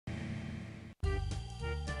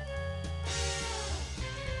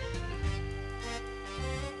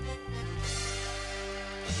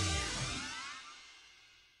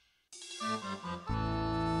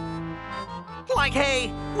Like,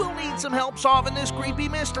 hey, we'll need some help solving this creepy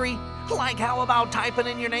mystery. Like, how about typing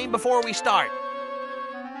in your name before we start?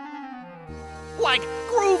 Like,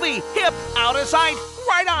 groovy, hip, out of sight.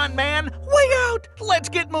 Right on, man. Way out. Let's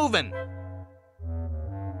get moving.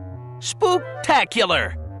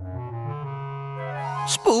 Spooktacular.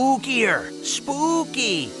 Spookier.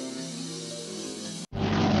 Spooky.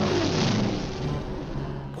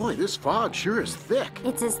 Boy, this fog sure is thick.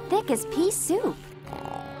 It's as thick as pea soup.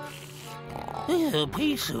 Ew,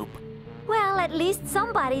 pea soup. Well, at least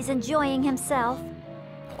somebody's enjoying himself.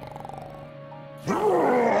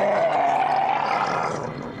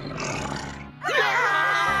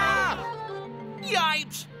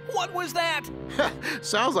 Yipes! What was that?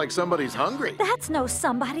 Sounds like somebody's hungry. That's no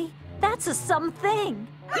somebody. That's a something.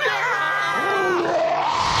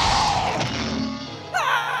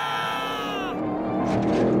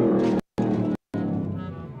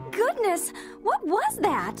 Goodness, what was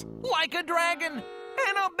that? Like a dragon,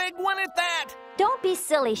 and a big one at that. Don't be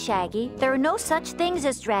silly, Shaggy. There are no such things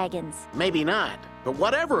as dragons. Maybe not. But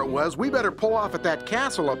whatever it was, we better pull off at that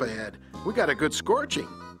castle up ahead. We got a good scorching.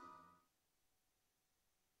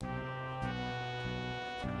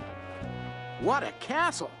 What a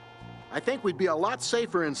castle! I think we'd be a lot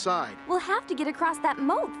safer inside. We'll have to get across that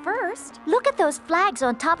moat first. Look at those flags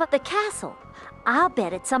on top of the castle. I'll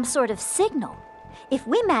bet it's some sort of signal. If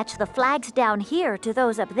we match the flags down here to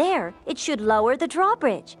those up there, it should lower the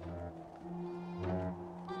drawbridge.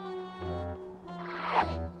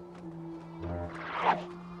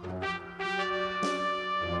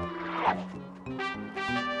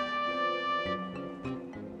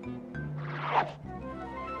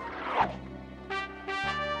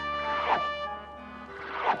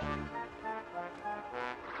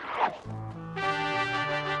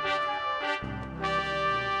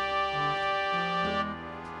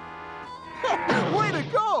 Way to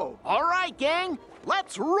go! All right, gang,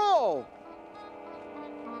 let's roll!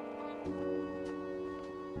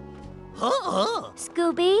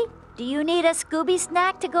 Scooby, do you need a Scooby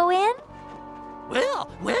snack to go in?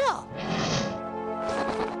 Well.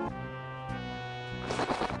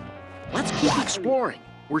 Let's keep exploring.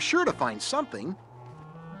 We're sure to find something.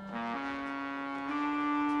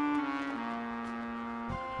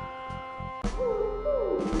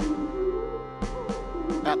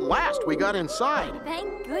 At last, we got inside.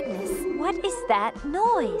 Thank goodness. What is that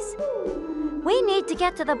noise? We need to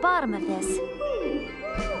get to the bottom of this.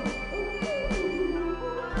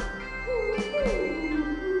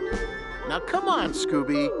 Now, come on,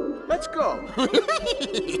 Scooby. Let's go.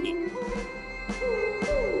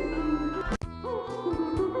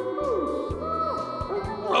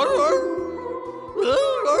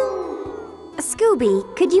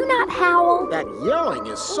 Scooby, could you not howl? That yelling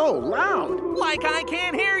is so loud. Like I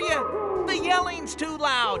can't hear you. The yelling's too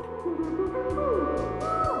loud.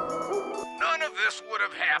 None of this would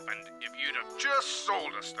have happened if you'd have just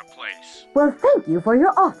sold us the place. Well, thank you for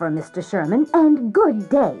your offer, Mr. Sherman, and good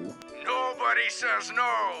day. Nobody says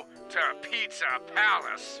no to Pizza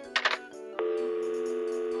Palace.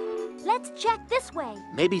 Let's check this way.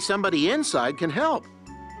 Maybe somebody inside can help.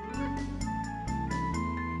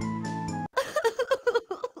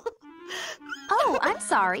 Oh, I'm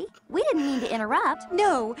sorry. We didn't mean to interrupt.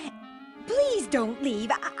 No, please don't leave.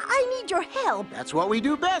 I need your help. That's what we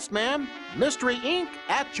do best, ma'am. Mystery Inc.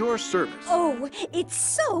 at your service. Oh, it's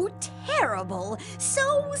so terrible.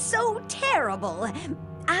 So terrible.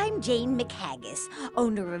 I'm Jane McHaggis,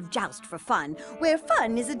 owner of Joust for Fun, where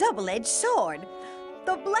fun is a double-edged sword.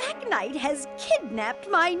 The Black Knight has kidnapped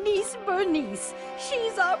my niece Bernice.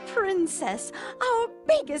 She's our princess, our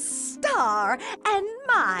biggest star, and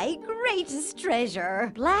my greatest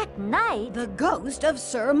treasure. Black Knight? The ghost of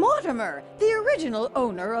Sir Mortimer, the original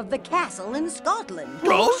owner of the castle in Scotland.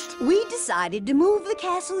 Ghost? We decided to move the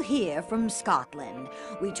castle here from Scotland.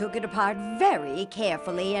 We took it apart very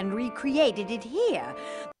carefully and recreated it here.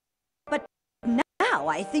 But now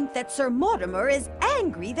I think that Sir Mortimer is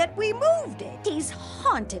angry that we moved it. He's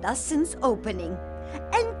haunted us since opening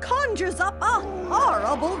and conjures up a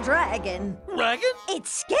horrible dragon. Dragon? It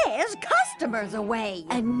scares customers away.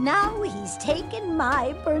 And now he's taken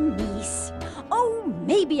my Bernice. Oh,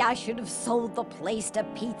 maybe I should have sold the place to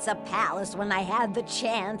Pizza Palace when I had the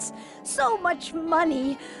chance. So much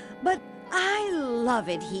money. But I love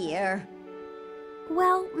it here.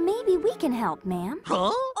 Well, maybe we can help, ma'am.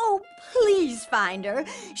 Huh? Oh, please find her.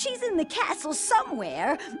 She's in the castle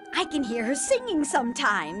somewhere. I can hear her singing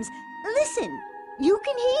sometimes. Listen, you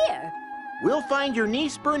can hear. We'll find your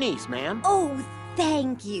niece Bernice, ma'am. Oh,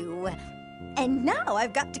 thank you. And now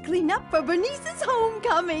I've got to clean up for Bernice's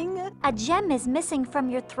homecoming. A gem is missing from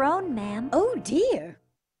your throne, ma'am. Oh, dear.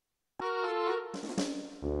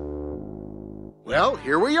 Well,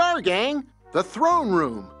 here we are, gang. The throne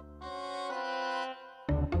room.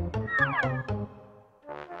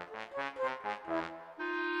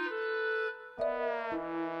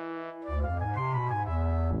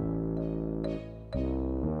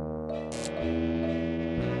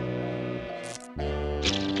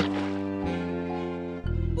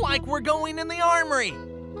 Like we're going in the armory.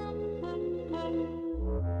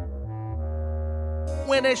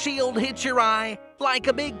 When a shield hits your eye, like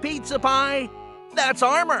a big pizza pie, that's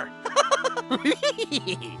armor.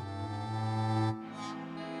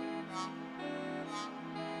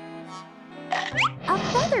 A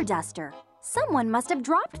feather duster. Someone must have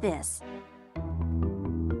dropped this.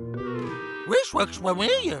 This looks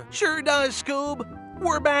familiar. Sure does, Scoob.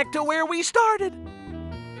 We're back to where we started.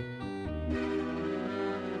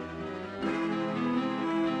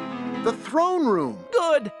 The throne room.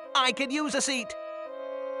 Good. I could use a seat.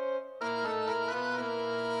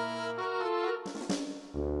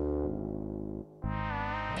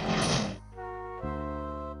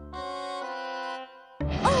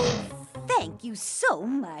 Oh, thank you so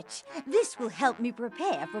much. This will help me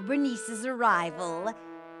prepare for Bernice's arrival.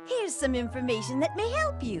 Here's some information that may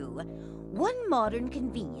help you. One modern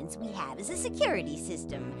convenience we have is a security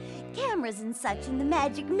system. Cameras and such in the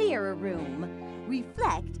magic mirror room.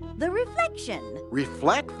 Reflect the reflection.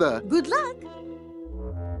 Reflect the... Good luck.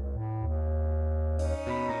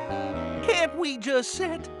 Can't we just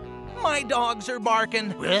sit? My dogs are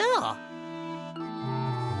barking. Yeah.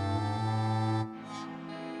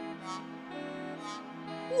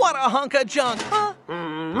 What a hunk of junk, huh?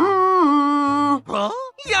 Huh?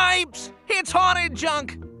 Yipes! It's haunted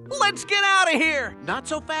junk! Let's get out of here! Not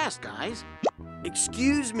so fast, guys.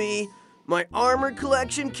 Excuse me, my armor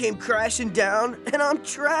collection came crashing down and I'm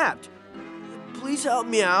trapped. Please help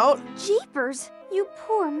me out. Jeepers, you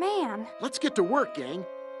poor man. Let's get to work, gang.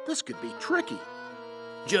 This could be tricky.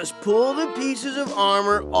 Just pull the pieces of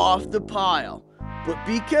armor off the pile. But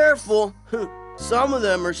be careful, some of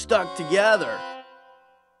them are stuck together.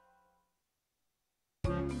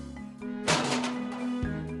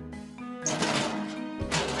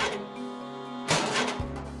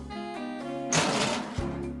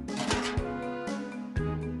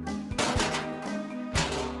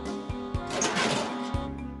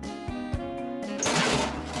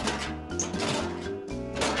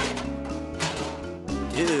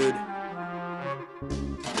 Dude.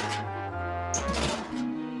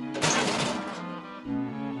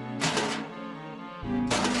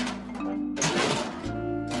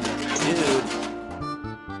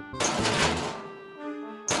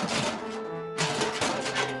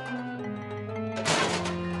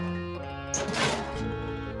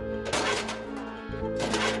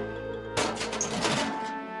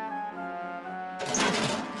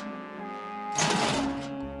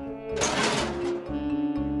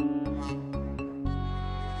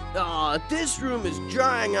 This room is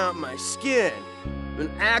drying out my skin. An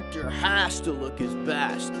actor has to look his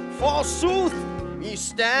best. Forsooth, ye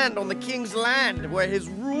stand on the king's land where his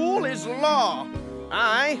rule is law.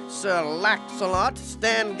 I, Sir Laxalot,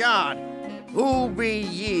 stand guard. Who be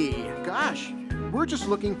ye? Gosh, we're just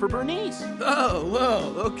looking for Bernice. Oh,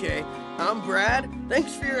 well, okay. I'm Brad.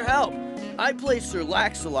 Thanks for your help. I play Sir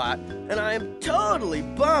Laxalot, and I am totally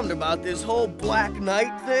bummed about this whole Black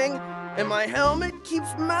Knight thing. And my helmet keeps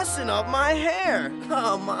messing up my hair.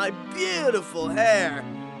 Oh, my beautiful hair.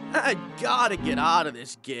 I gotta get out of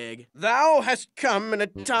this gig. Thou hast come in a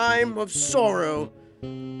time of sorrow.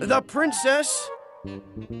 The princess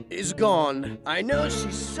is gone. I know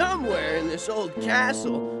she's somewhere in this old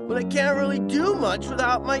castle, but I can't really do much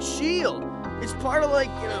without my shield. It's part of, like,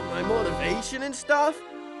 my motivation and stuff.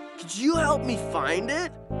 Could you help me find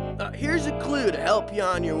it? Here's a clue to help you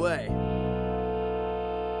on your way.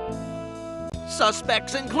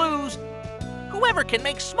 Suspects and clues. Whoever can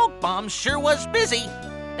make smoke bombs sure was busy.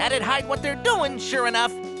 That'd hide what they're doing, sure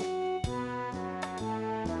enough.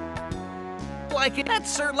 Like it, that's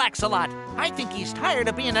Sir Laxalot. I think he's tired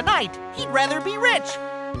of being a knight. He'd rather be rich.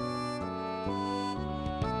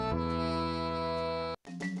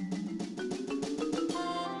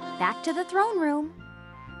 Back to the throne room.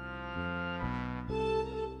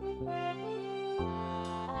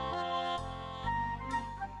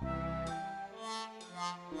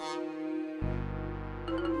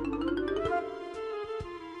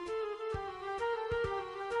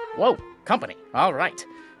 Whoa, company. All right.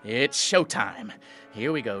 It's showtime.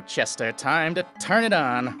 Here we go, Chester. Time to turn it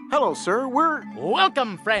on. Hello, sir.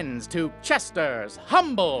 Welcome, friends, to Chester's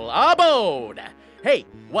humble abode. Hey,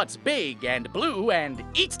 what's big and blue and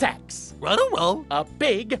eats tacks? Roll. A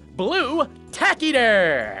big blue tack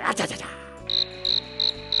eater.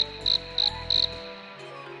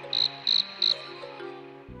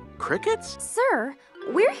 crickets? Sir,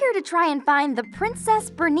 we're here to try and find the Princess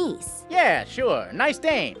Bernice. Yeah, sure. Nice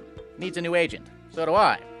dame. Needs a new agent. So do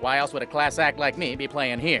I. Why else would a class act like me be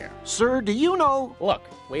playing here? Sir, do you know? Look,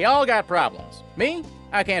 we all got problems. Me?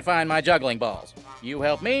 I can't find my juggling balls. You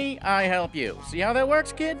help me, I help you. See how that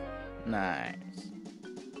works, kid? Nice.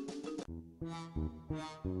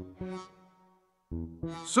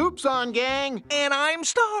 Soup's on, gang. And I'm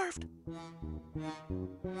starved.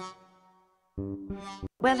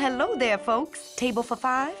 Well, hello there, folks. Table for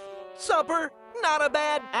 5? Supper? Not a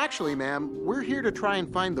bad... Actually, ma'am, we're here to try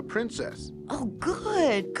and find the princess. Oh,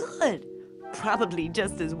 good, good. Probably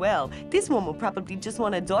just as well. This one will probably just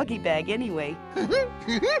want a doggy bag anyway.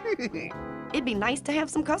 It'd be nice to have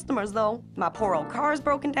some customers, though. My poor old car's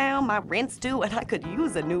broken down, my rent's due, and I could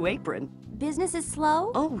use a new apron. Business is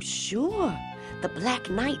slow? Oh, sure. The Black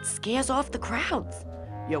Knight scares off the crowds.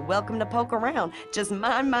 You're welcome to poke around. Just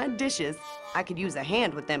mind my dishes. I could use a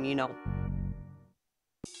hand with them, you know.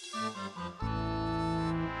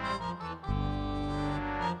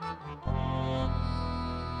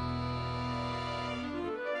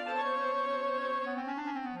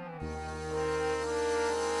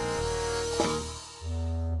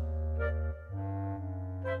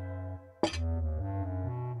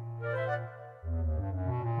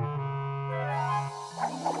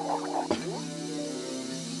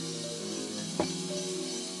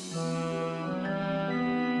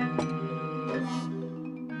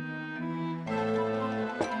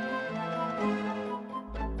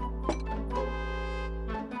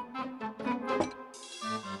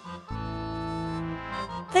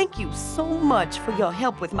 Thank you so much for your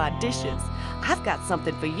help with my dishes. I've got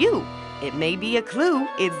something for you. It may be a clue,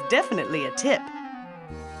 it's definitely a tip.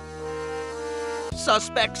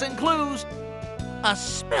 Suspects and clues. A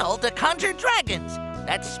spell to conjure dragons.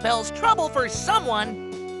 That spells trouble for someone.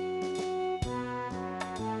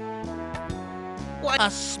 A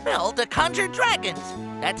spell to conjure dragons.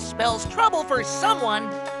 That spells trouble for someone.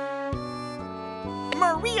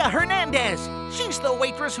 Maria Hernandez. She's the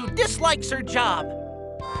waitress who dislikes her job.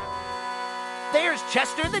 There's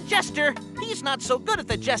Chester the Jester. He's not so good at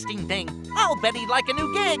the jesting thing. I'll bet he'd like a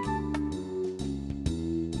new gig.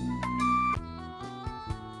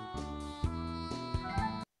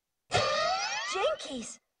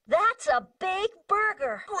 Jinkies, that's a big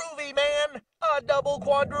burger. Groovy, man. A double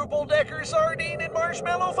quadruple decker sardine and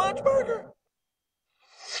marshmallow fudge burger.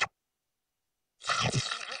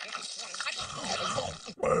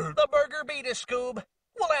 The burger beat us, Scoob.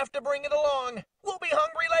 We'll have to bring it along. We'll be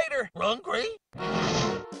hungry later. Hungry?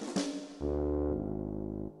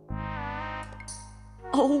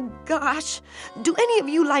 Oh, gosh. Do any of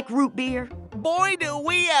you like root beer? Boy, do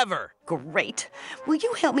we ever. Great. Will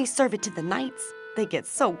you help me serve it to the knights? They get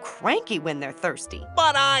so cranky when they're thirsty.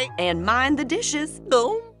 But And mind the dishes.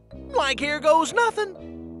 No, like here goes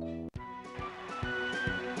nothing.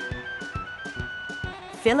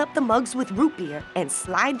 Fill up the mugs with root beer and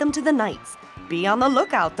slide them to the knights. Be on the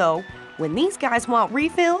lookout, though. When these guys want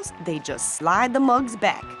refills, they just slide the mugs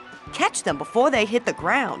back. Catch them before they hit the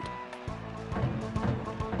ground.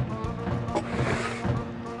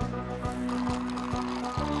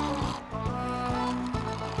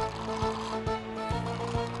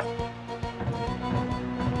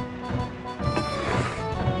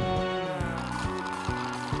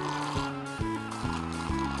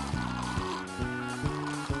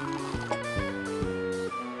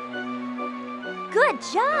 Good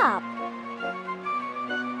job.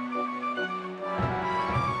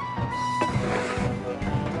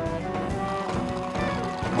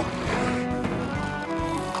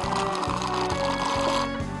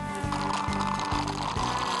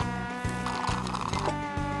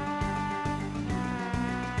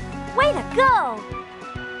 Way to go!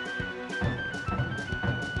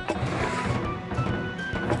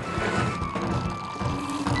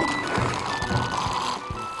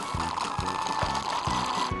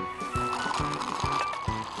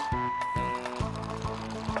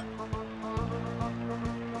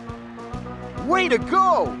 Way to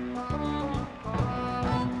go!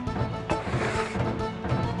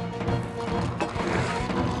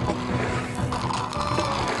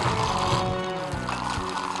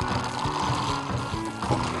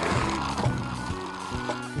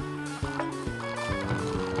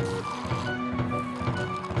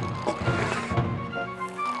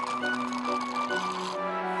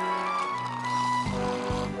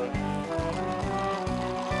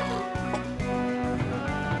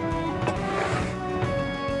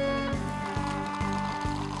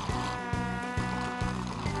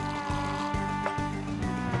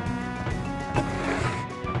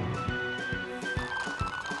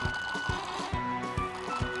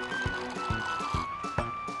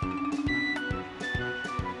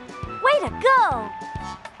 to go!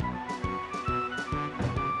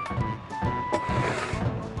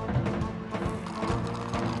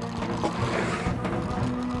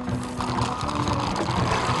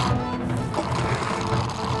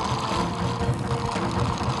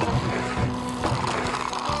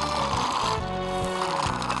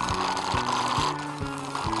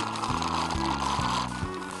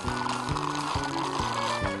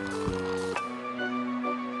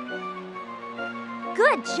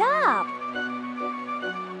 Good job!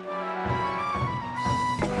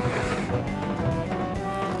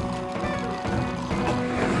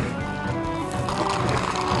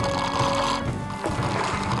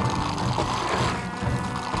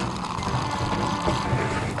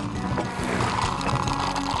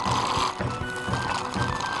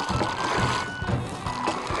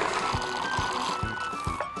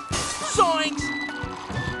 Zoinks!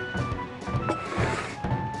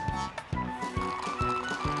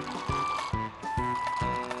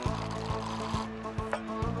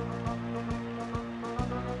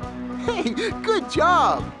 Hey, good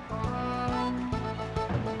job!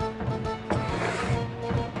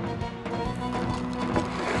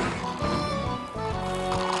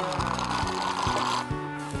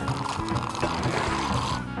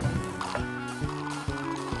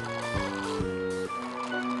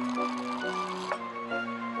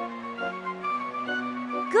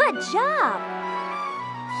 Good job!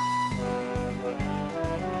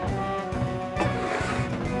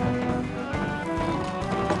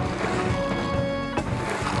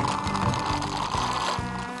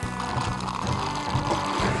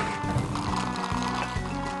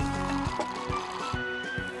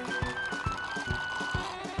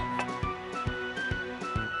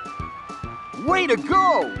 Way to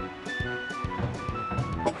go!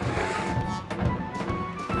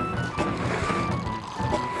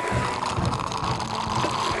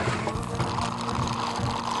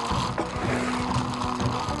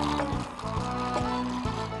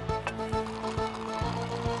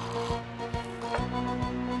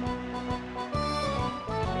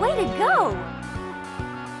 Way to go!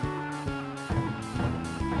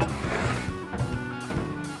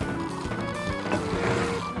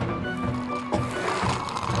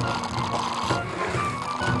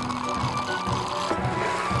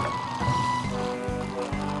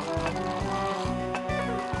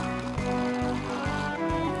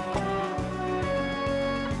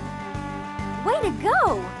 Way to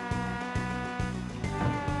go!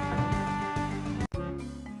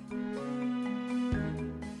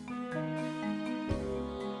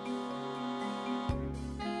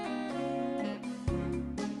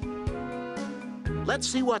 Let's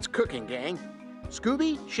see what's cooking, gang.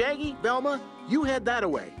 Scooby, Shaggy, Velma, you head that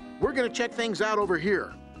away. We're gonna check things out over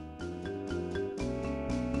here.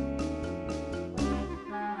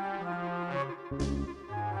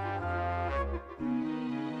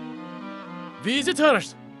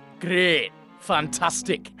 Visitors! Great.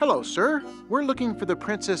 Fantastic. Hello, sir. We're looking for the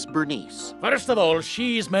Princess Bernice. First of all,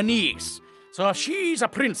 she's my niece. So if she's a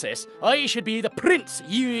princess, I should be the Prince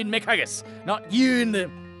Ewan McHaggis, not Ewan the,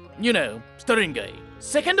 stirring guy.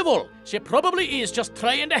 Second of all, she probably is just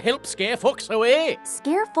trying to help scare folks away.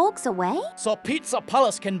 Scare folks away? So Pizza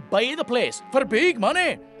Palace can buy the place for big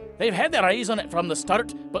money. They've had their eyes on it from the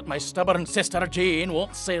start, but my stubborn sister Jane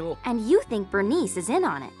won't sell. And you think Bernice is in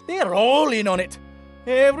on it? They're all in on it.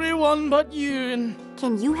 Everyone but Ewan.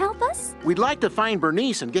 Can you help us? We'd like to find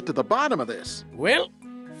Bernice and get to the bottom of this. Well,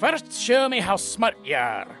 first show me how smart you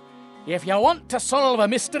are. If you want to solve a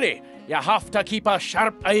mystery, you have to keep a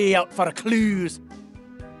sharp eye out for clues.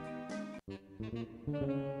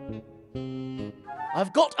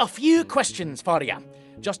 I've got a few questions for you.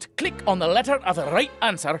 Just click on the letter of the right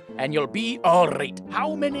answer and you'll be all right.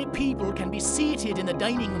 How many people can be seated in the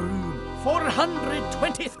dining room?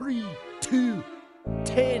 423, 2,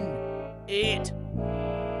 10, 8.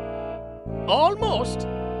 Almost,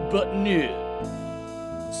 but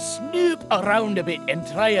no. Snoop around a bit and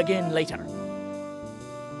try again later.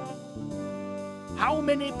 How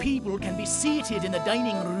many people can be seated in the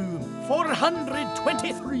dining room?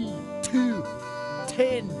 423, 2,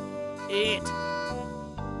 10, 8.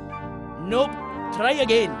 Nope, try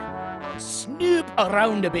again. Snoop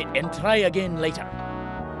around a bit and try again later.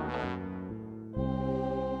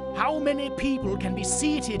 How many people can be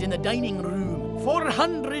seated in the dining room?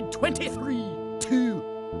 423,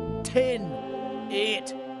 2, 10,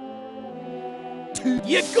 8. 2.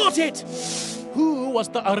 You got it! Who was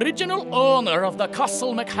the original owner of the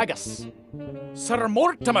Castle McHaggis? Sir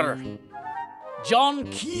Mortimer, John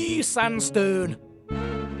Key Sandstone,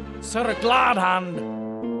 Sir Gladhand,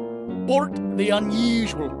 Bort the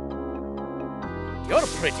Unusual. You're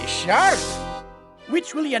pretty sharp.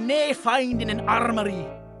 Which will you nae find in an armory?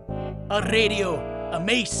 A radio, a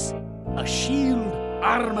mace, a shield,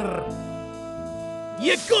 armor.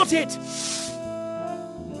 You got it!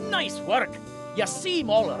 Nice work. You seem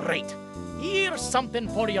all right. Here's something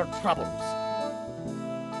for your troubles.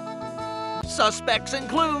 Suspects and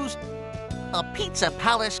clues. A Pizza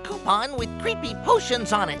Palace coupon with creepy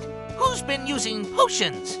potions on it. Who's been using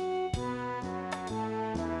potions?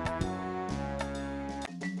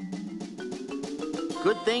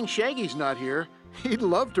 Good thing Shaggy's not here. He'd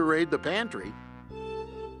love to raid the pantry.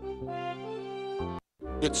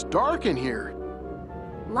 It's dark in here.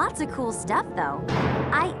 Lots of cool stuff, though.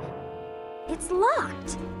 It's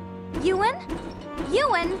locked. Ewan?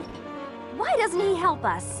 Ewan? Why doesn't he help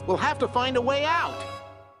us? We'll have to find a way out.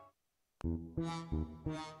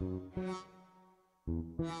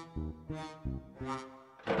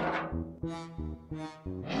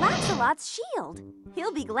 Lancelot's shield.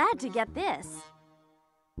 He'll be glad to get this.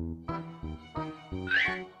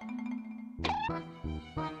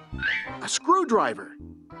 A screwdriver.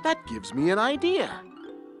 That gives me an idea.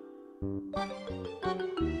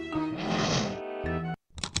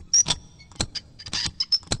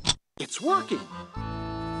 It's working.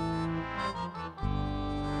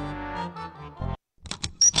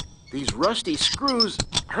 These rusty screws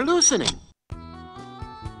are loosening.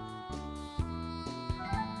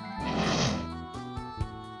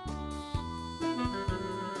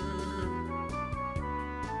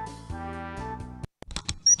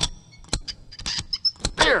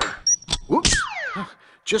 There! Whoops!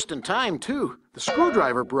 Just in time, too. The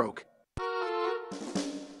screwdriver broke.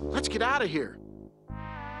 Let's get out of here.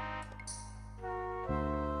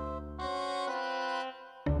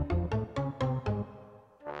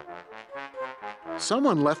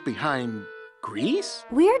 Someone left behind grease?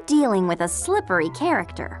 We're dealing with a slippery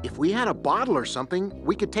character. If we had a bottle or something,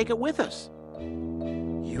 we could take it with us.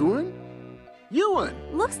 Ewan? Ewan!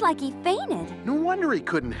 Looks like he fainted. No wonder he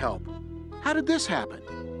couldn't help. How did this happen?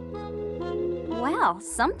 Well,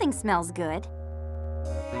 something smells good.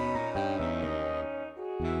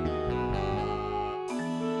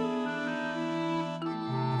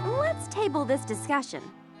 Let's table this discussion.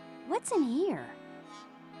 What's in here?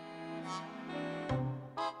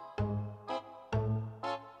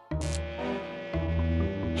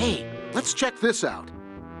 Hey, let's check this out.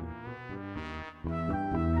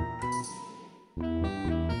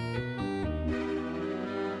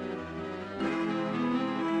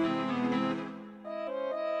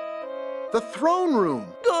 The throne room.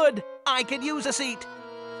 Good. I could use a seat.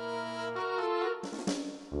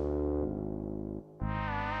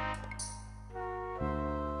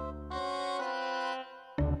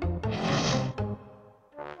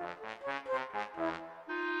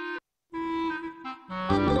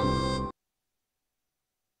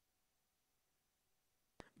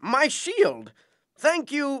 My shield.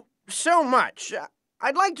 Thank you so much.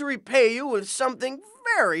 I'd like to repay you with something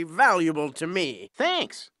very valuable to me.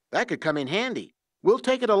 Thanks. That could come in handy. We'll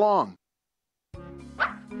take it along.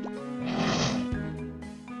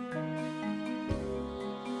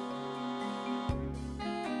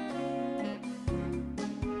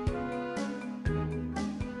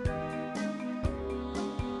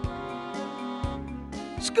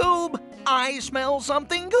 Scoob, I smell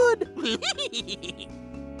something good.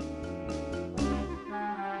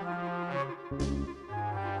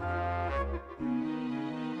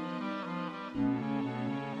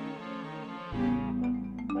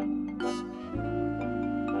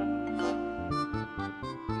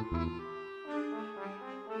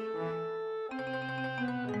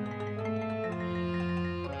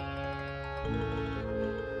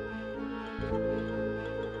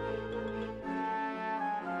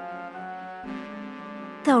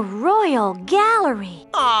 The Royal Gallery.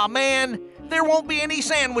 Aw, man. There won't be any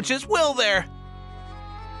sandwiches, will there?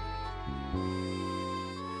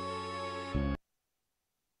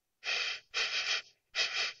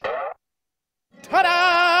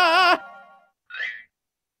 Ta-da!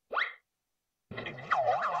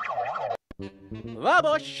 The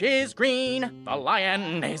bush is green, the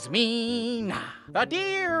lion is mean, the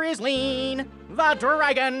deer is lean, the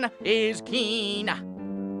dragon is keen.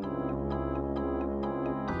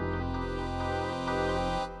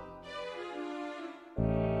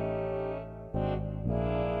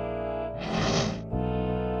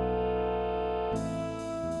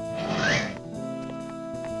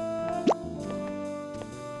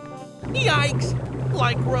 Yikes!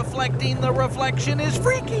 Like reflecting the reflection is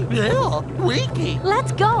freaky. Yeah, freaky.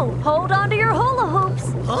 Let's go. Hold on to your hula hoops.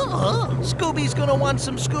 Scooby's gonna want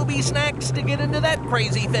some Scooby snacks to get into that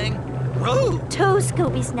crazy thing. Whoa! 2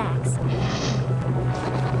 Scooby snacks.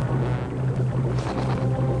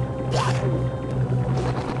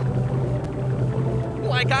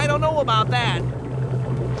 don't know about that.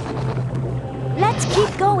 Let's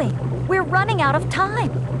keep going. We're running out of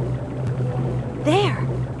time. There.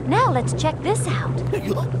 Now let's check this out.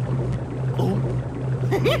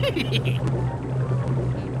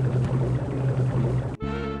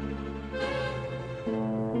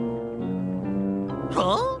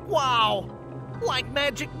 Huh? Wow. Like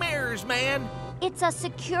magic mirrors, man. It's a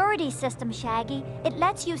security system, Shaggy. It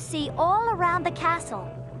lets you see all around the castle.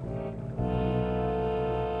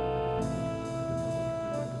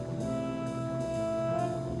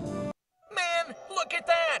 Man, look at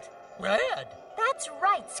that. Red. That's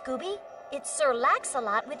right, Scooby. It's Sir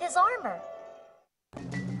Laxalot with his armor.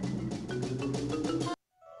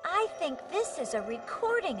 I think this is a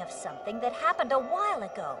recording of something that happened a while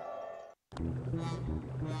ago.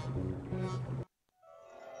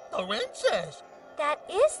 The princess. That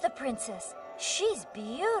is the princess. She's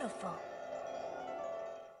beautiful.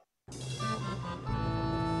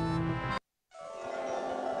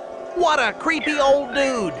 What a creepy old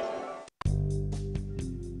dude.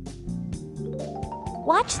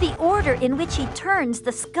 Watch the order in which he turns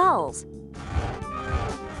the skulls.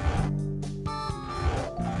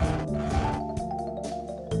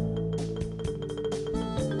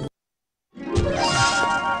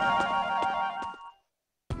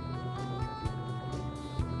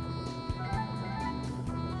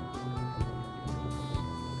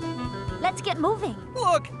 Let's get moving.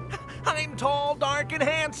 Look, I'm tall, dark, and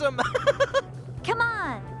handsome. Come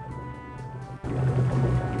on.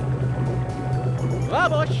 The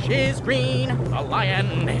bush is green, the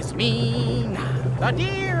lion is mean, the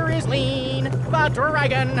deer is lean, the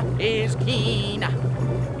dragon is keen.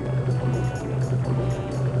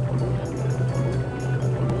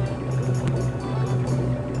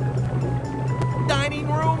 Dining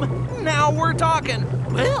room? Now we're talking.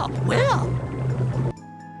 Well.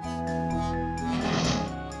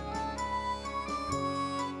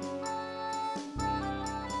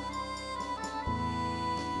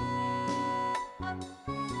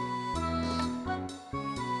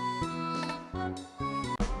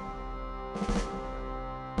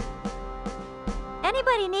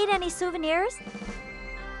 Anybody need any souvenirs?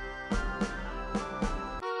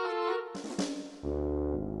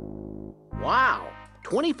 Wow,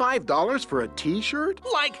 $25 for a t-shirt?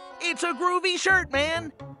 Like, it's a groovy shirt,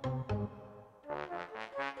 man.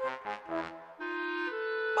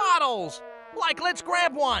 Bottles. Like, let's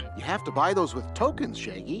grab one. You have to buy those with tokens,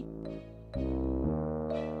 Shaggy.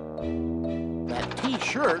 That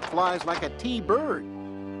t-shirt flies like a T-bird.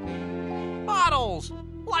 Bottles.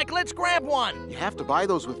 Like, let's grab one. You have to buy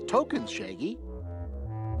those with tokens, Shaggy.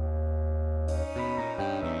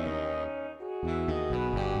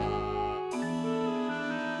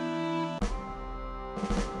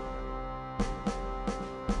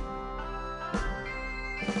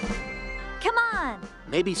 Come on.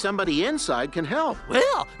 Maybe somebody inside can help.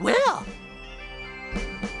 Well.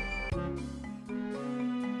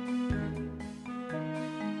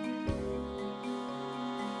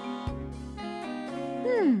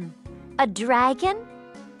 A dragon,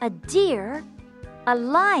 a deer, a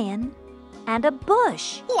lion, and a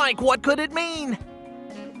bush. Like, what could it mean?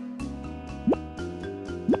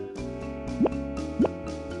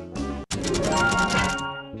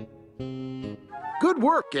 Good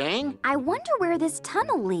work, gang. I wonder where this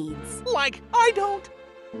tunnel leads. Like, I don't.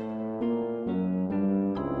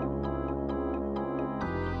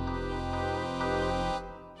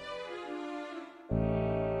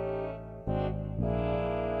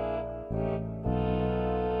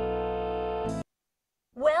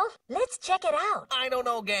 Well, let's check it out. I don't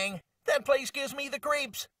know, gang. That place gives me the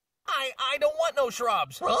creeps. I don't want no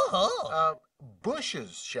shrubs.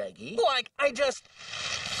 Bushes, Shaggy. Like, I just...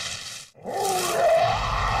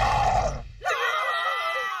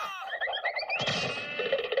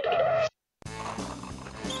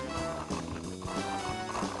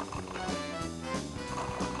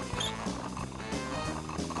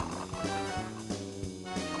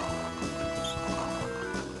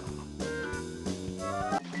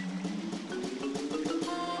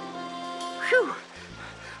 Phew.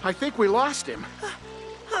 I think we lost him.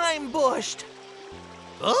 I'm bushed.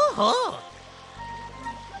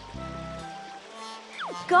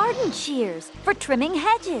 Garden shears for trimming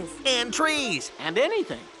hedges. And trees. And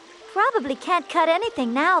anything. Probably can't cut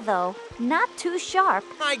anything now, though. Not too sharp.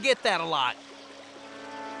 I get that a lot.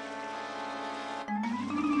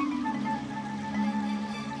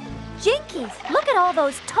 Jinkies, look at all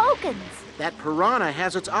those tokens. That piranha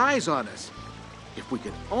has its eyes on us. If we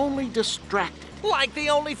could only distract it. Like the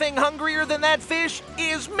only thing hungrier than that fish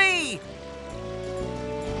is me.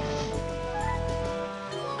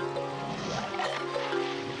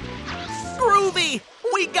 Groovy!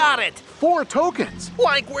 We got it! 4 tokens.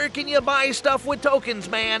 Like, where can you buy stuff with tokens,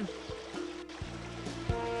 man?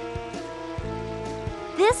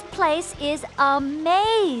 This place is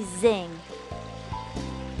amazing.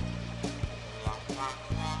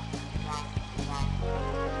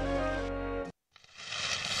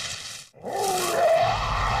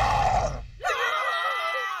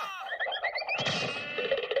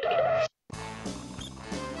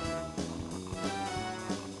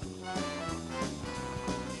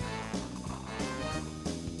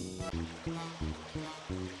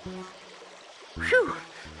 Phew.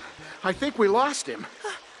 I think we lost him.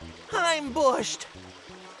 I'm bushed.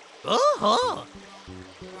 Uh-huh.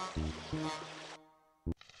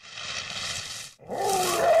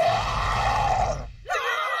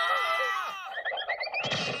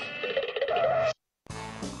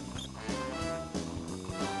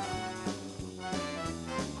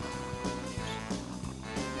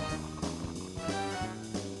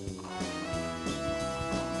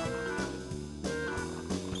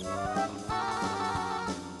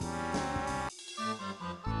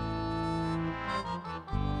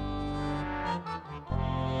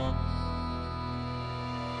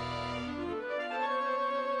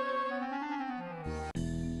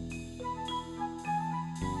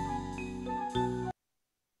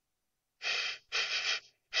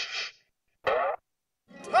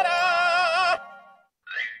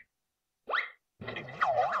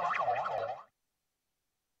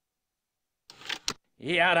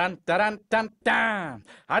 Ya-dun-da-dun-dun-dun.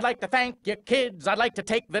 I'd like to thank you, kids. I'd like to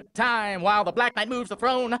take the time while the Black Knight moves the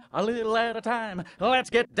throne a little at a time. Let's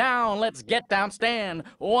get down, stand.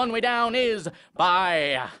 One way down is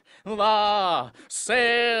by the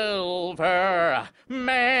Silver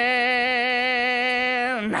Man.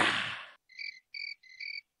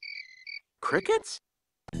 Crickets?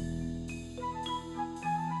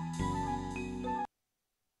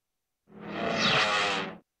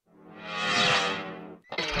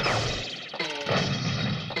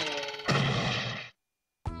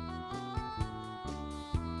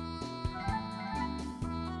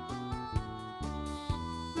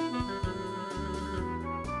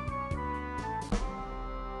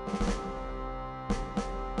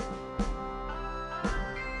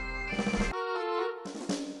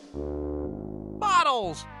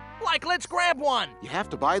 Bottles! Like, let's grab one. You have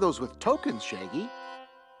to buy those with tokens, Shaggy.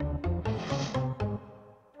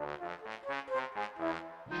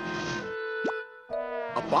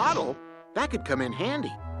 A bottle? That could come in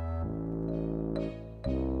handy.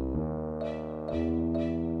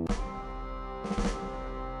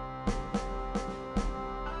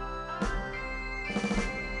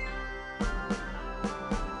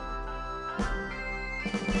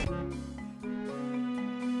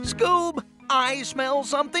 Scoob, I smell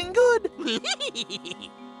something good.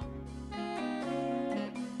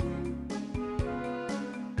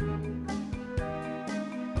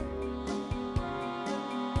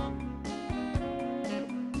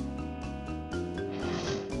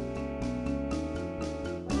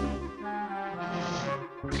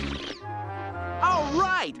 All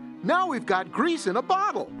right! Now we've got grease in a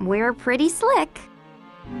bottle. We're pretty slick.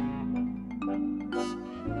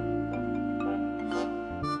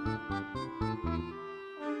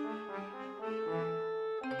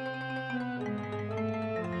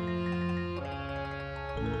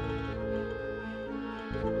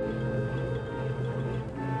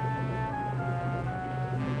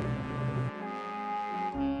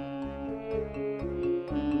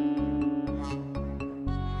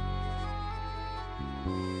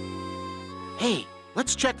 Hey,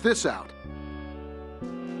 let's check this out.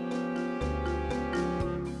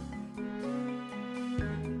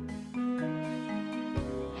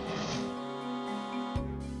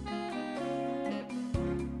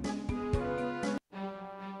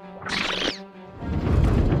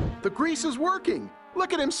 The grease is working.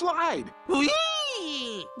 Look at him slide.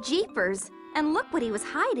 Whee! Jeepers. And look what he was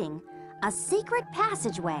hiding. A secret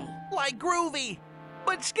passageway. Like groovy,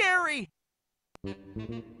 but scary.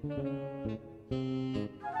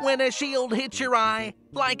 When a shield hits your eye,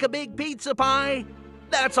 like a big pizza pie,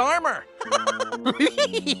 that's armor.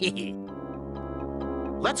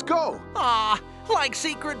 Let's go. Ah, like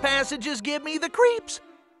secret passages give me the creeps.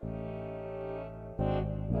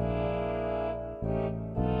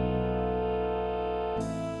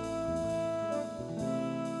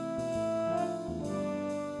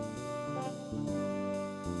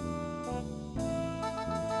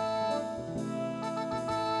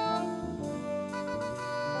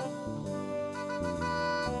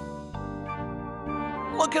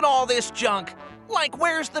 Look at all this junk. Like,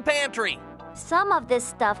 where's the pantry? Some of this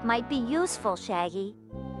stuff might be useful, Shaggy.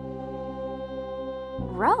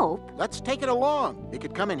 rope? Let's take it along. It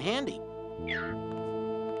could come in handy.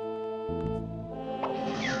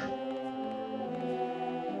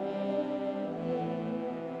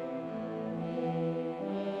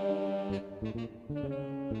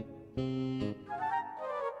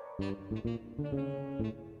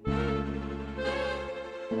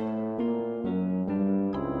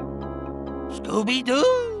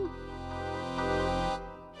 Scooby-Doo!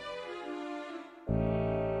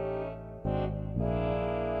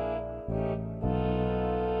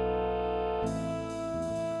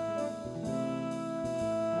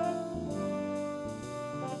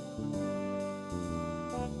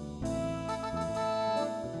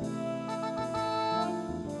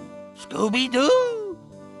 Scooby-Doo!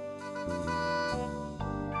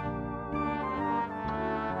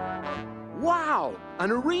 Wow,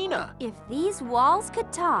 an arena. If these walls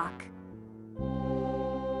could talk.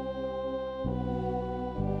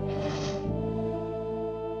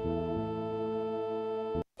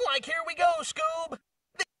 Like, here we go, Scoob.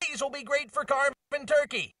 These will be great for carving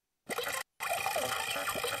turkey.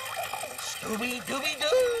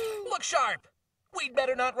 Scooby-Dooby-Doo! Look sharp. We'd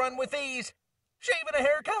better not run with these. Shaving a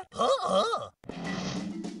haircut?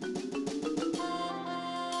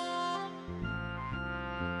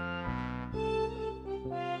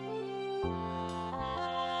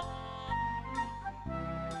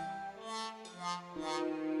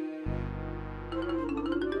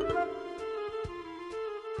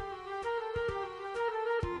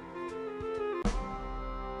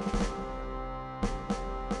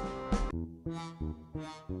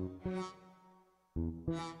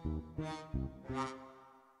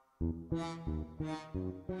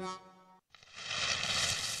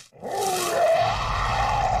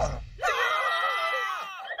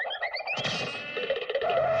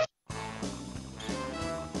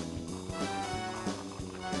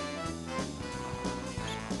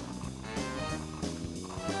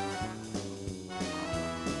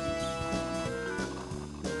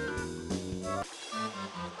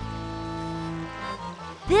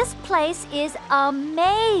 This place is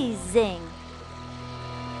amazing.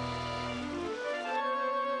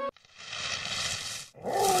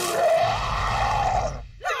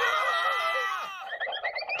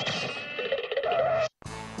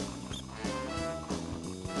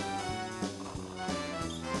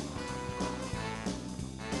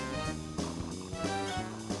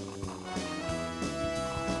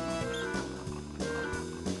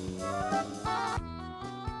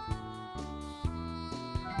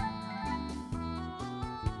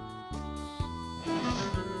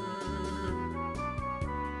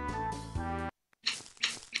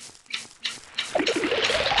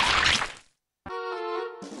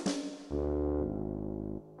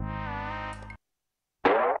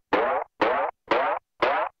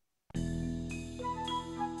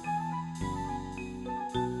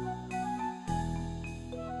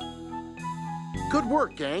 Good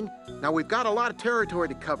work, gang. Now we've got a lot of territory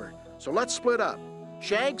to cover, so let's split up.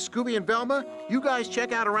 Shag, Scooby, and Velma, you guys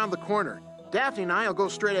check out around the corner. Daphne and I'll go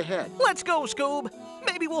straight ahead. Let's go, Scoob.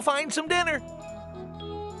 Maybe we'll find some dinner.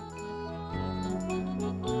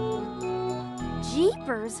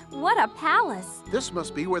 Jeepers, what a palace. This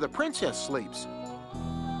must be where the princess sleeps.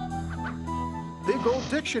 Big old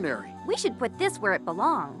dictionary. We should put this where it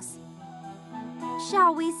belongs.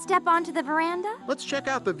 Shall we step onto the veranda? Let's check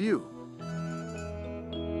out the view.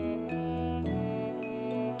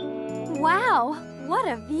 Wow, what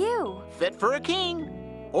a view. Fit for a king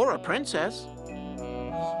or a princess.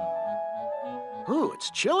 Ooh,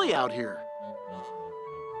 it's chilly out here.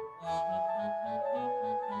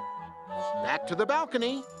 Back to the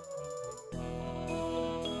balcony.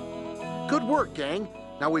 Good work, gang.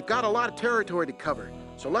 Now we've got a lot of territory to cover,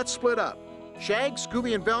 so let's split up. Shag,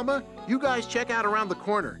 Scooby, and Velma, you guys check out around the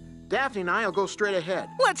corner. Daphne and I'll go straight ahead.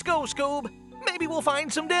 Let's go, Scoob. Maybe we'll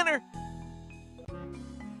find some dinner.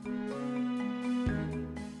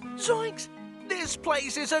 Zoinks! This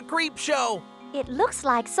place is a creep show. It looks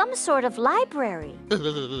like some sort of library.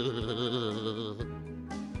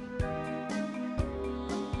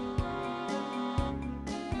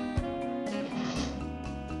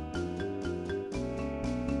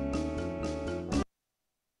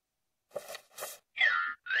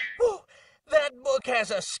 That book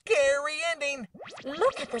has a scary ending.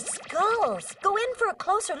 Look at the skulls. Go in for a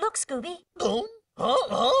closer look, Scooby.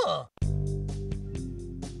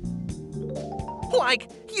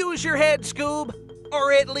 Like, use your head, Scoob.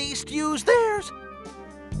 Or at least use theirs.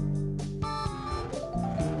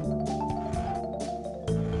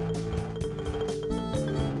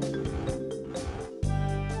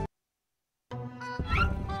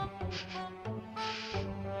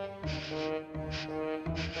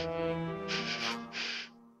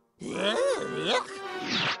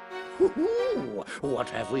 What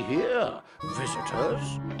have we here?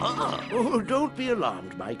 Visitors? Oh, don't be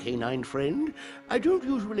alarmed, my canine friend. I don't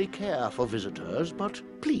usually care for visitors, but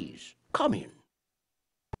please, come in.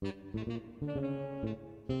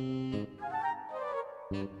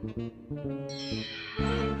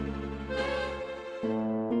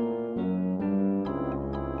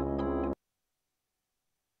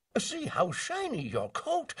 See how shiny your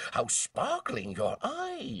coat, how sparkling your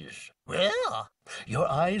eyes. Well, your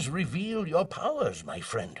eyes reveal your powers, my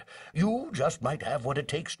friend. You just might have what it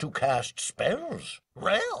takes to cast spells.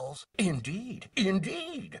 Spells? Indeed,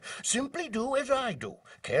 indeed. Simply do as I do.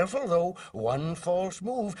 Careful, though. One false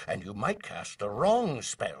move, and you might cast the wrong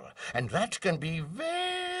spell. And that can be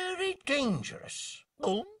very dangerous.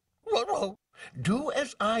 Oh? Do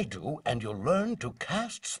as I do, and you'll learn to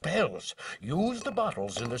cast spells. Use the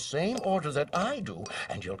bottles in the same order that I do,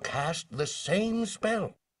 and you'll cast the same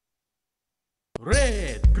spell.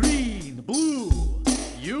 Red, green, blue.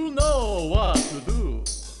 You know what to do.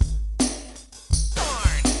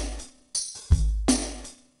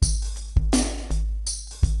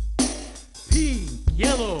 Pink,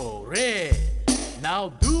 yellow, red. Now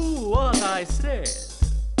do what I said.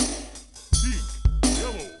 Pink,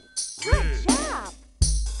 yellow, Good job.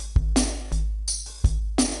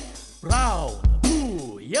 brown,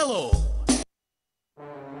 blue, yellow.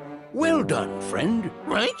 Well done, friend.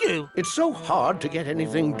 Thank you. It's so hard to get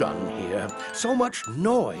anything done here. So much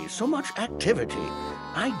noise, so much activity.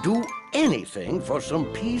 I'd do anything for some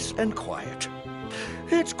peace and quiet.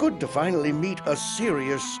 It's good to finally meet a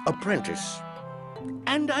serious apprentice.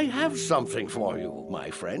 And I have something for you, my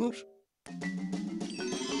friends.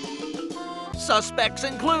 Suspects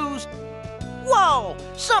and clues. Whoa!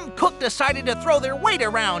 Some cook decided to throw their weight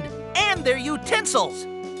around and their utensils.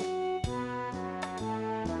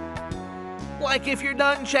 Like if you're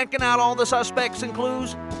done checking out all the suspects and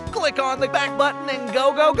clues, click on the back button and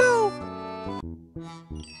go, go, go.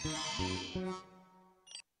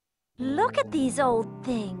 Look at these old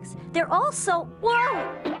things. They're all so...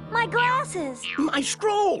 Whoa! My glasses! My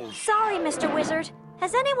scrolls! Sorry, Mr. Wizard.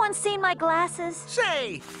 Has anyone seen my glasses?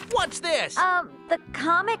 Say, what's this? The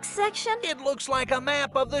comics section? It looks like a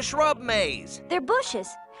map of the shrub maze. They're bushes.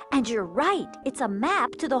 And you're right, it's a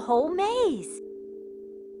map to the whole maze.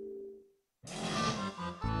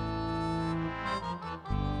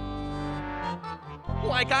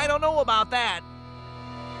 Like I don't know about that.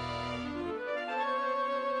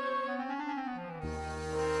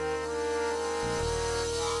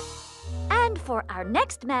 And for our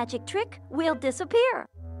next magic trick, we'll disappear.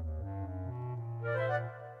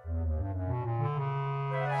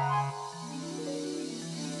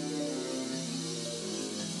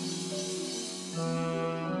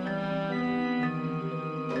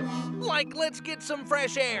 Like, let's get some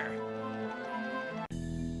fresh air.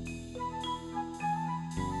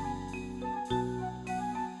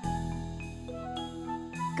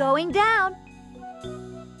 Going down.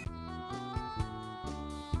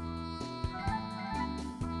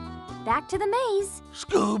 Back to the maze.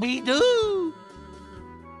 Scooby-Doo!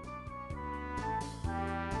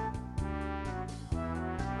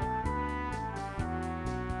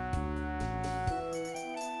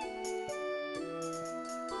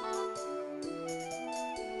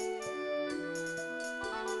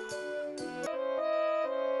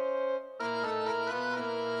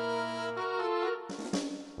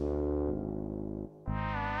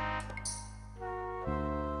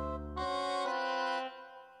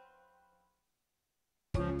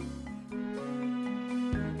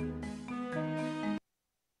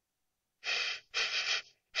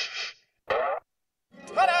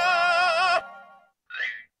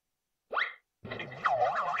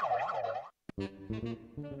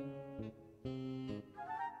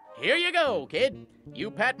 Here you go, kid.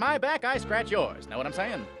 You pat my back, I scratch yours. Know what I'm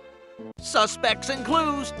saying? Suspects and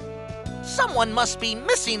clues. Someone must be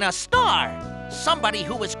missing a star. Somebody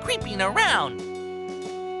who was creeping around.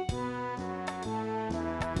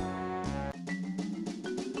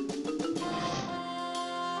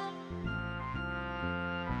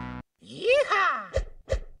 Yeehaw!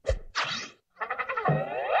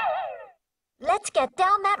 Let's get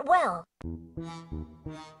down that well.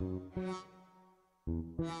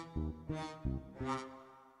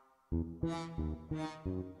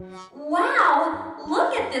 Wow!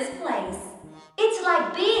 Look at this place. It's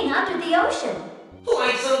like being under the ocean.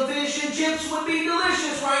 Like some fish and chips would be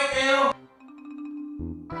delicious right now.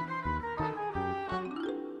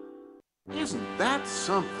 Isn't that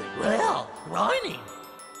something? Well, rhyming.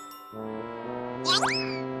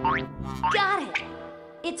 Got it.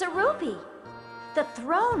 It's a ruby. The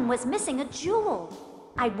throne was missing a jewel.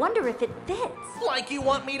 I wonder if it fits. Like you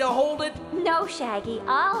want me to hold it? No, Shaggy,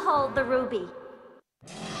 I'll hold the ruby.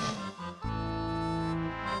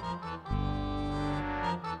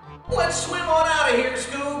 Let's swim on out of here,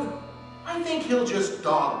 Scoob. I think he'll just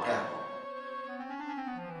dog paddle.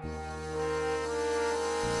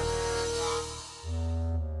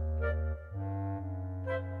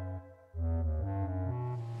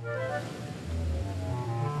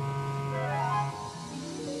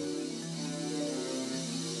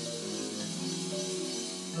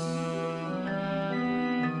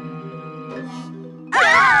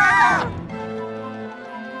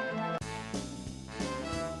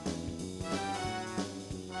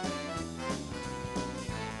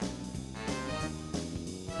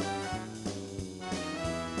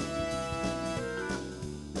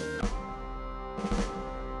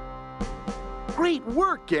 Great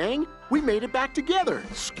work, gang! We made it back together.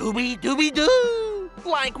 Scooby-Doo!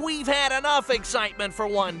 Like we've had enough excitement for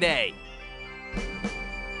one day.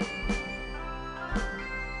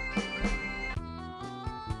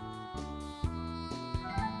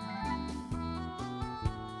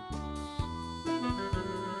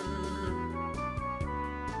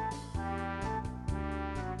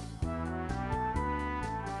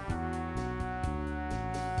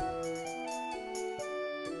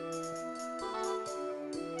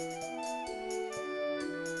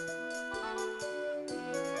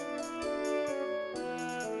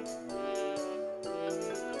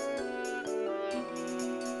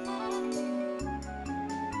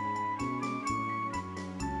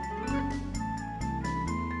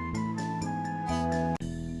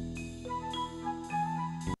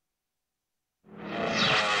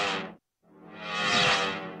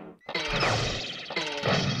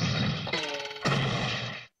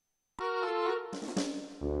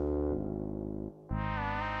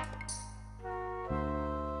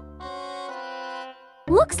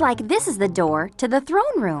 Looks like this is the door to the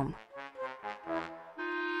throne room.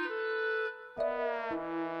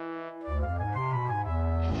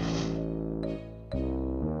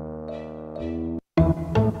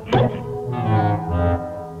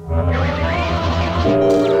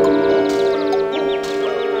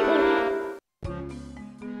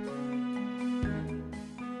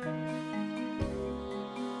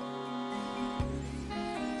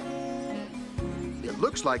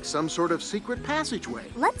 Looks like some sort of secret passageway.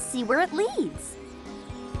 Let's see where it leads.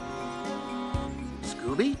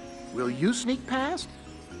 Scooby, will you sneak past?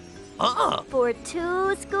 For 2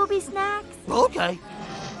 Scooby snacks? Okay.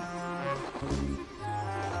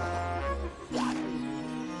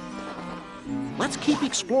 Let's keep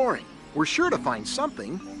exploring. We're sure to find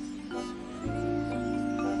something.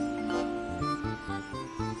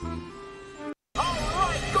 All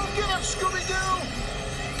right, go get him, Scooby-Doo!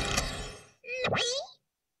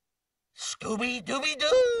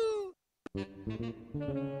 Scooby-Dooby-Doo!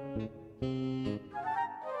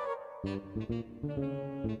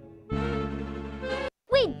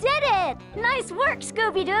 We did it! Nice work,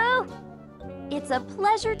 Scooby-Doo! It's a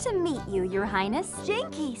pleasure to meet you, Your Highness.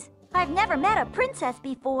 Jinkies, I've never met a princess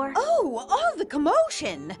before. Oh, all the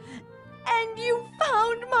commotion! And you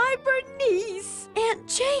found my Bernice! Aunt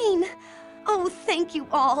Jane! Oh, thank you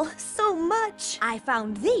all so much. I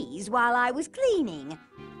found these while I was cleaning.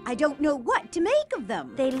 I don't know what to make of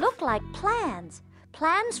them. They look like plans.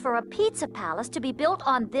 Plans for a pizza palace to be built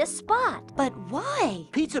on this spot. But why?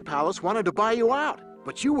 Pizza Palace wanted to buy you out,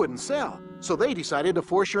 but you wouldn't sell, so they decided to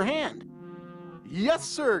force your hand. Yes,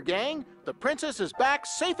 sir, gang. The princess is back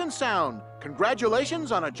safe and sound.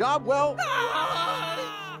 Congratulations on a job well...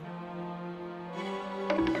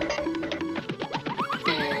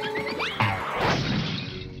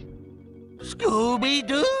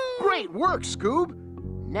 Scooby-Doo! Great work, Scoob!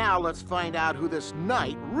 Now let's find out who this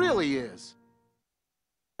knight really is.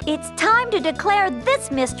 It's time to declare this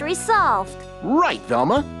mystery solved. Right,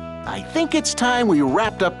 Velma. I think it's time we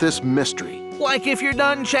wrapped up this mystery. Like if you're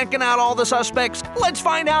done checking out all the suspects, let's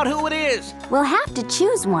find out who it is. We'll have to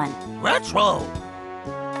choose one. Let's roll.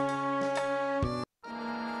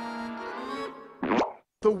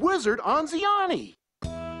 The wizard Anziani.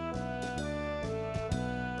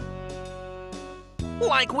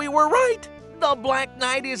 Like we were right. The Black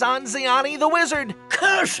Knight is Anziani the Wizard.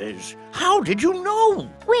 Curses! How did you know?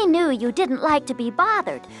 We knew you didn't like to be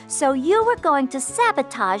bothered, so you were going to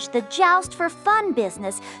sabotage the Joust for Fun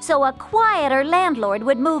business so a quieter landlord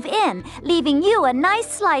would move in, leaving you a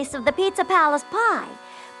nice slice of the Pizza Palace pie.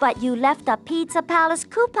 But you left a Pizza Palace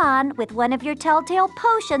coupon with one of your telltale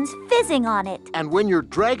potions fizzing on it. And when your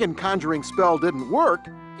dragon conjuring spell didn't work,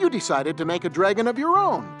 you decided to make a dragon of your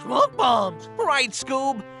own. Smoke bombs. Right,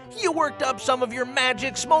 Scoob. You worked up some of your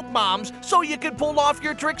magic smoke bombs so you could pull off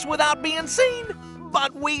your tricks without being seen.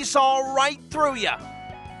 But we saw right through you.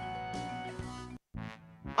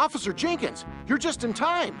 Officer Jenkins, you're just in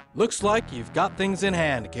time. Looks like you've got things in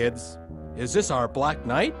hand, kids. Is this our Black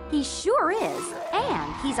Knight? He sure is.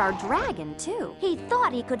 And he's our dragon, too. He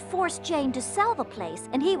thought he could force Jane to sell the place,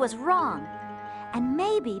 and he was wrong. And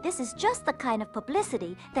maybe this is just the kind of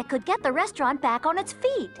publicity that could get the restaurant back on its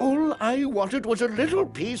feet. All I wanted was a little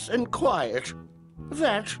peace and quiet.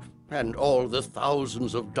 That, and all the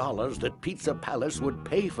thousands of dollars that Pizza Palace would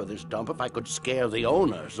pay for this dump if I could scare the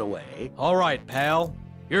owners away. All right, pal.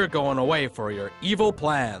 You're going away for your evil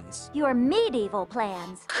plans. Your medieval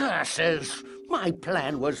plans. Curses! My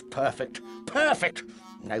plan was perfect. Perfect!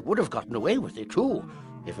 I would have gotten away with it, too,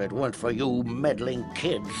 if it weren't for you meddling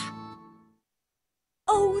kids.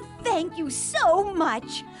 Oh, thank you so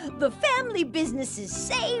much. The family business is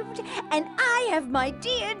saved, and I have my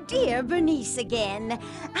dear, dear Bernice again.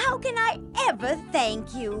 How can I ever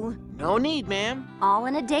thank you? No need, ma'am. All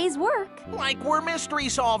in a day's work. Like we're mystery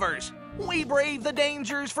solvers. We brave the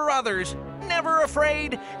dangers for others. Never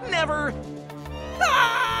afraid, never...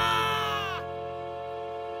 Ah!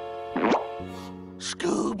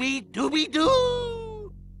 Scooby-Dooby-Doo!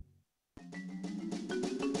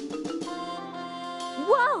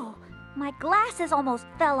 Whoa! My glasses almost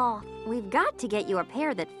fell off. We've got to get you a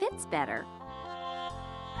pair that fits better.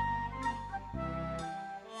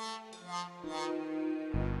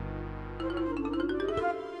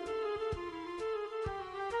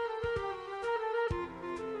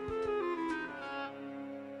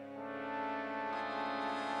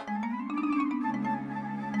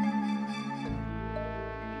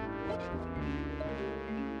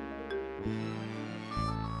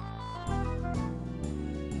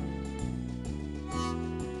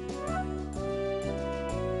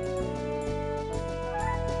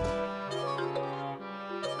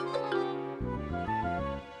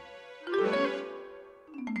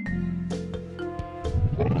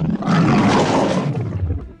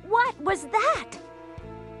 What was that?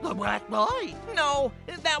 The black boy? No,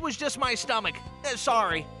 that was just my stomach.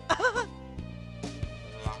 Sorry.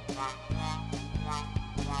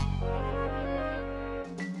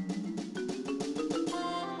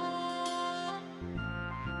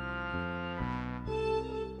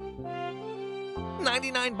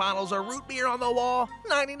 $99 bottles of root beer on the wall.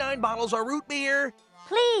 99 bottles of root beer.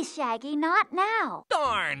 Please, Shaggy, not now.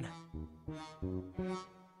 Darn.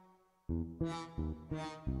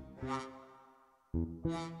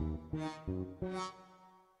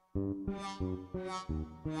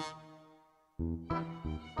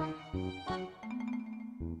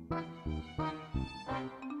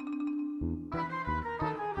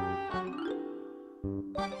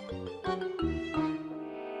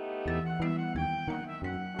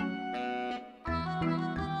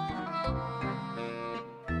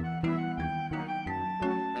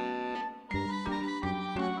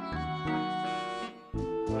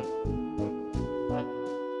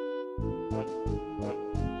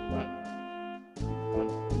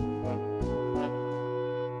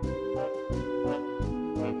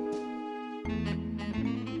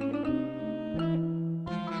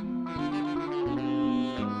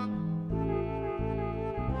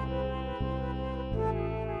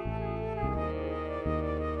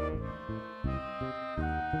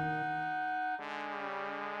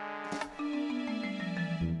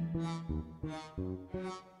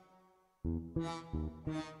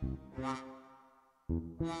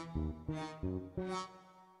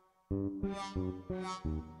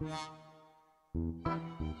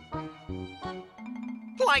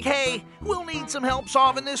 Like, hey, we'll need some help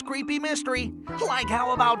solving this creepy mystery. Like,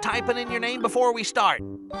 how about typing in your name before we start?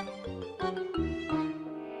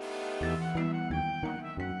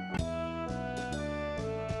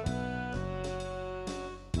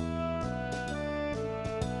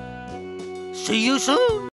 See you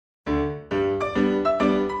soon.